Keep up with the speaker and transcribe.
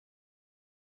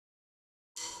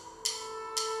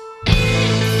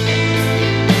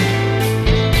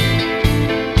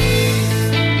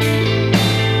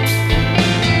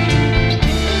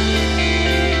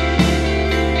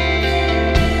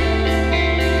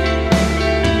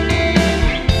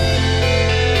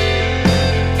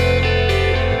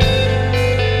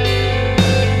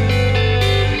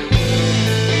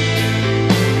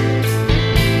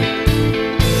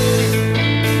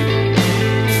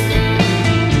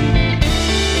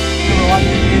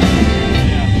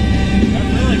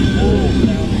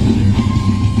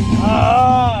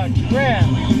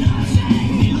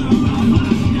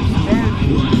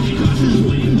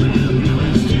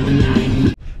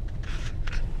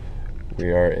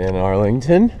We are in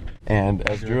Arlington, and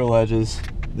as Drew alleges,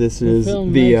 this is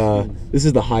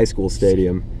the high school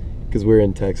stadium because we're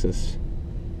in Texas,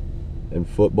 and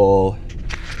football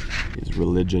is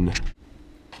religion.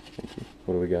 Thank you.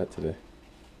 What do we got today?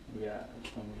 We got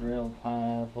some grilled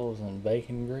pineapples and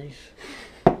bacon grease.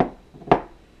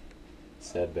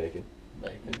 Sad bacon.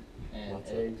 Bacon and Lots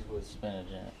eggs with spinach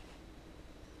in it.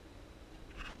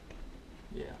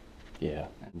 Yeah. Yeah.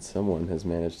 And someone has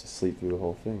managed to sleep through the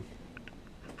whole thing.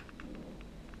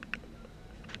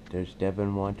 Does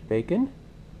Devin want bacon?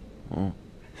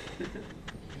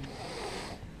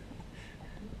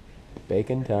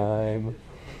 Bacon time.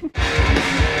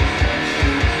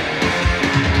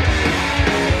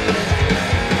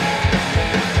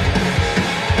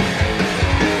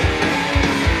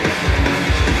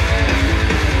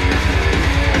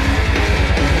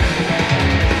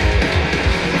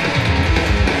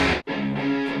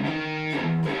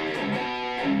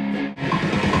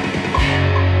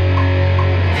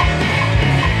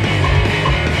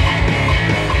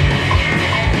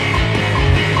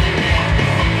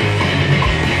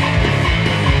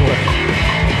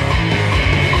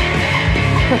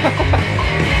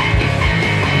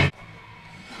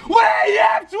 We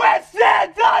have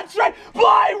twisted the train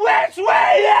by which we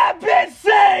have been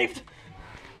saved.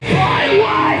 By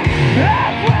what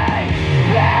have we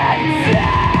been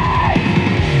saved?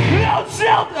 No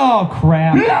shelter. Oh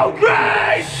crap. No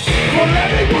grace for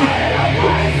everyone of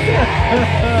my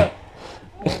sin.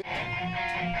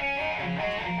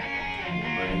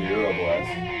 Brand Euro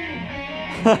blast.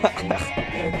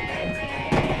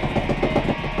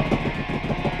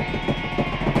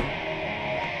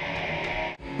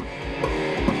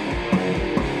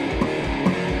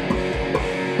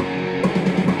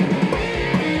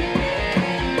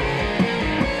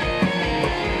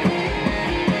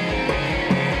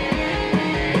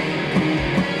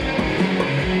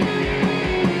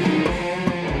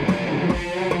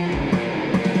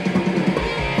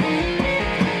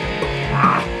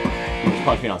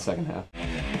 Punch me on second half.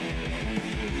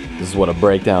 This is what a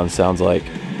breakdown sounds like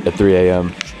at 3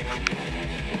 a.m.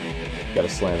 Gotta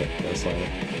slam it, gotta slam it.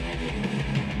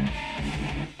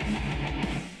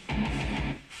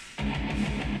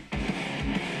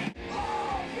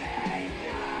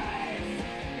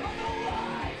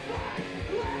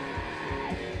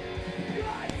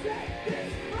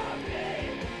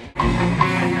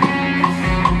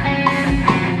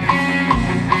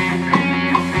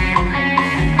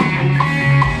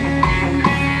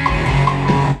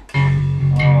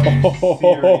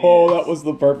 Oh, that was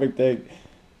the perfect thing.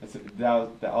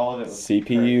 All of it was CPU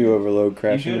perfect. overload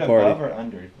crashing the party. You should above or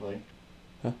under, like.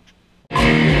 Huh?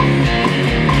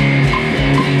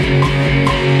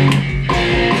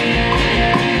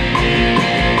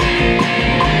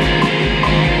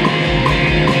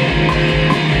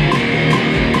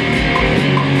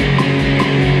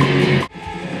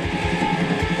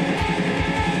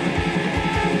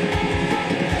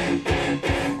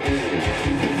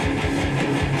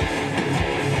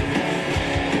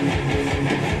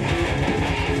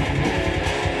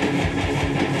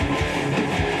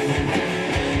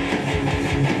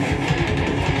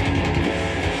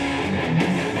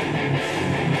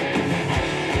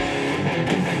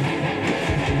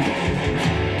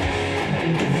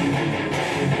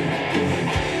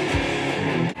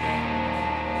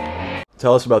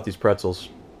 Tell us about these pretzels.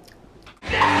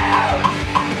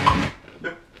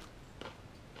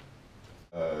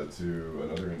 To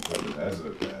another info that has a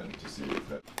pad to see if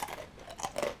that.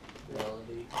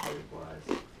 Reality,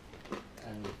 wise,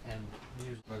 and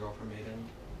music. My girlfriend made him.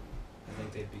 I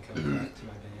think they'd become back to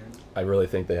my band. I really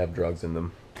think they have drugs in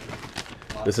them.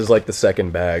 This is like the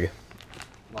second bag.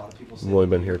 A lot of people say We've only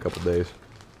been here a couple days.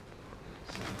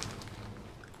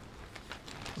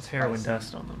 There's heroin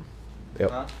dust on them. Yep.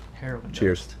 Huh? Heroin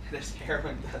Cheers. dust. There's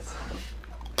heroin dust.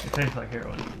 It tastes like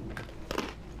heroin.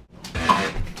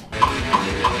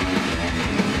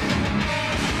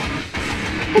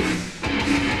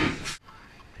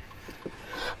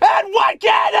 And what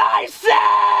can I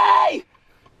say?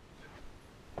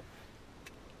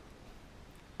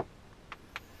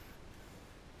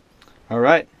 All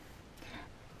right.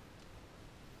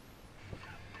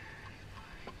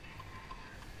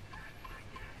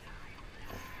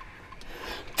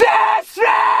 That's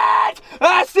right!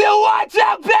 I still want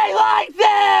to be like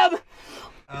them!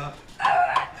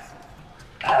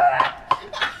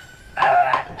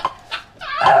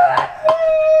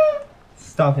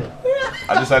 Stop it.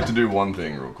 I just have to do one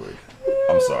thing real quick.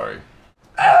 I'm sorry.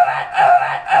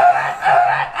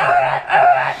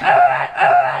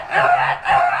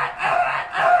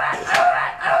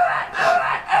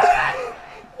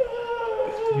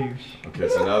 Okay,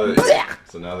 so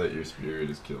now that your spirit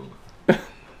is killed,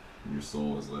 your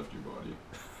soul has left your body.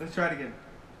 Let's try it again.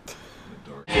 In the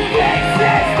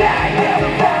dark.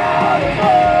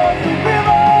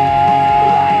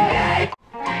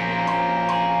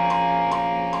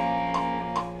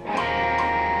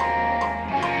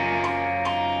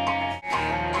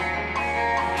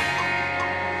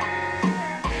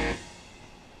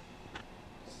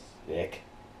 Sick.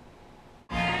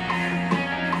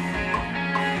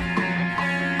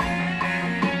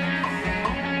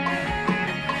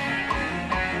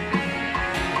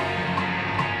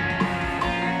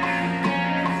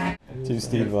 Too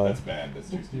Steve Vai. That's bad. That's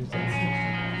too Steve Vai.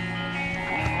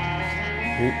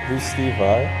 Who's Steve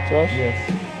Vai, Josh?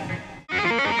 Yes.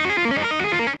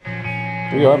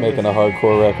 We are making a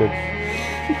hardcore record.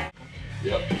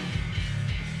 Yep.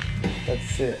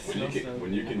 That's it.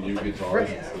 When you can mute guitars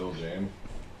and still jam.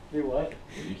 Do what?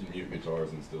 When you can mute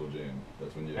guitars and still jam.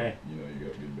 That's when you know you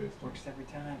got good bass. Works every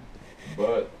time.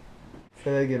 But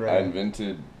Say that again, I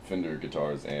invented Fender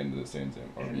guitars and the Sansam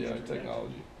RBI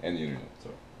technology and the internet. So.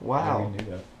 Wow.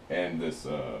 And this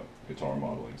guitar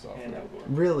modeling software.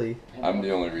 Really? I'm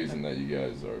the only reason that you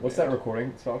guys are. What's that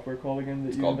recording software called again? That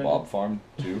It's you called invented? Bob Farm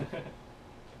 2.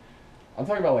 I'm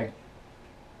talking about like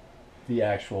the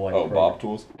actual like. Oh, program. Bob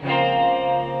Tools.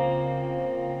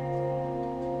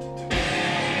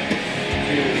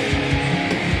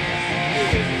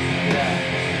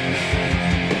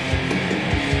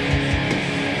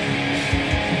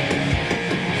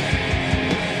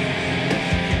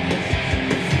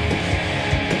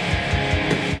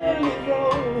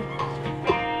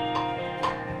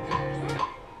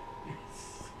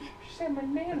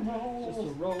 Just a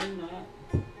roll, not.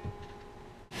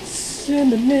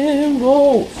 Cinnamon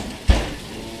rolls.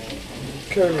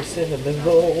 Curry cinnamon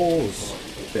rolls.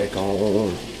 Back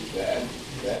on.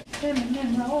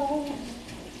 Cinnamon rolls.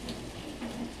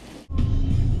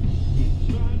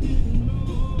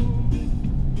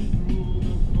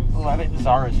 Oh, I bet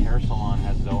Zara's hair salon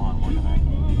has Zohan working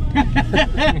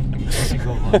there.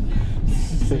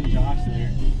 See Josh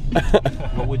there.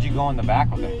 But would you go in the back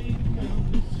with it?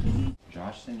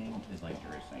 Josh singing is like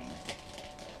Jerry singing.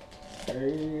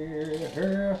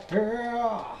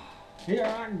 Here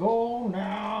I go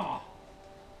now.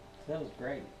 That was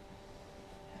great.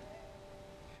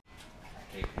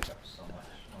 I hate hiccups so much.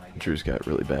 When I get Drew's got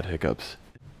really bad hiccups.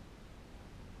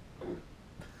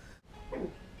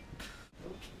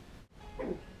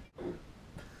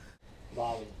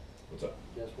 Bobby, What's up?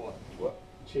 guess what? What?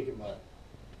 Chicken butt.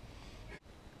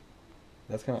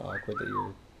 That's kind of awkward that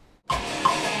you're.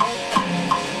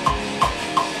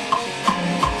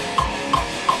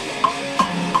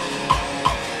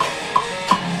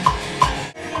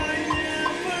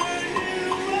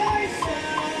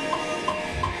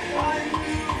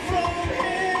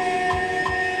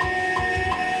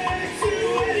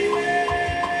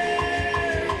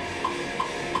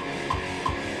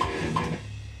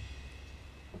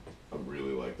 I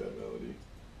really like that melody.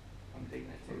 I'm digging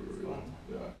it too. It's Really, fun.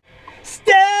 yeah.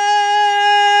 Step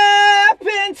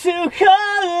into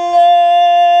color.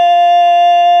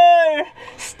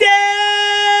 Step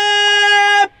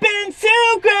into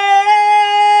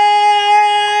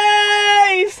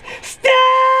grace. Step.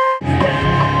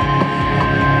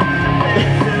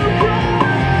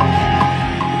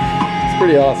 It's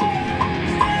pretty awesome.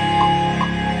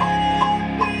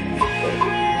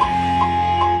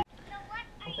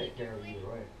 I'll take care of you,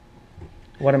 right?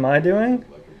 What am I doing?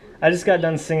 I just got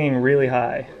done singing really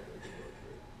high.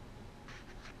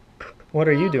 What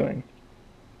are you doing?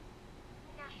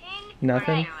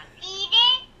 Nothing?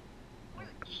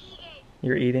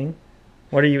 You're eating?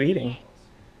 What are you eating?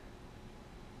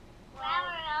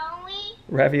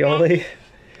 Ravioli?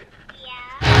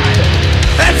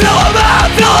 And fill 'em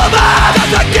up, that's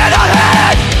to get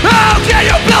ahead. How can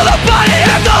you build a body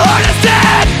if the heart is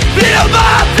dead? Beat 'em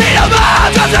up,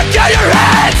 that's to get your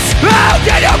heads. How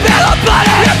can you build a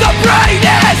body if the brain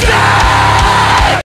is dead?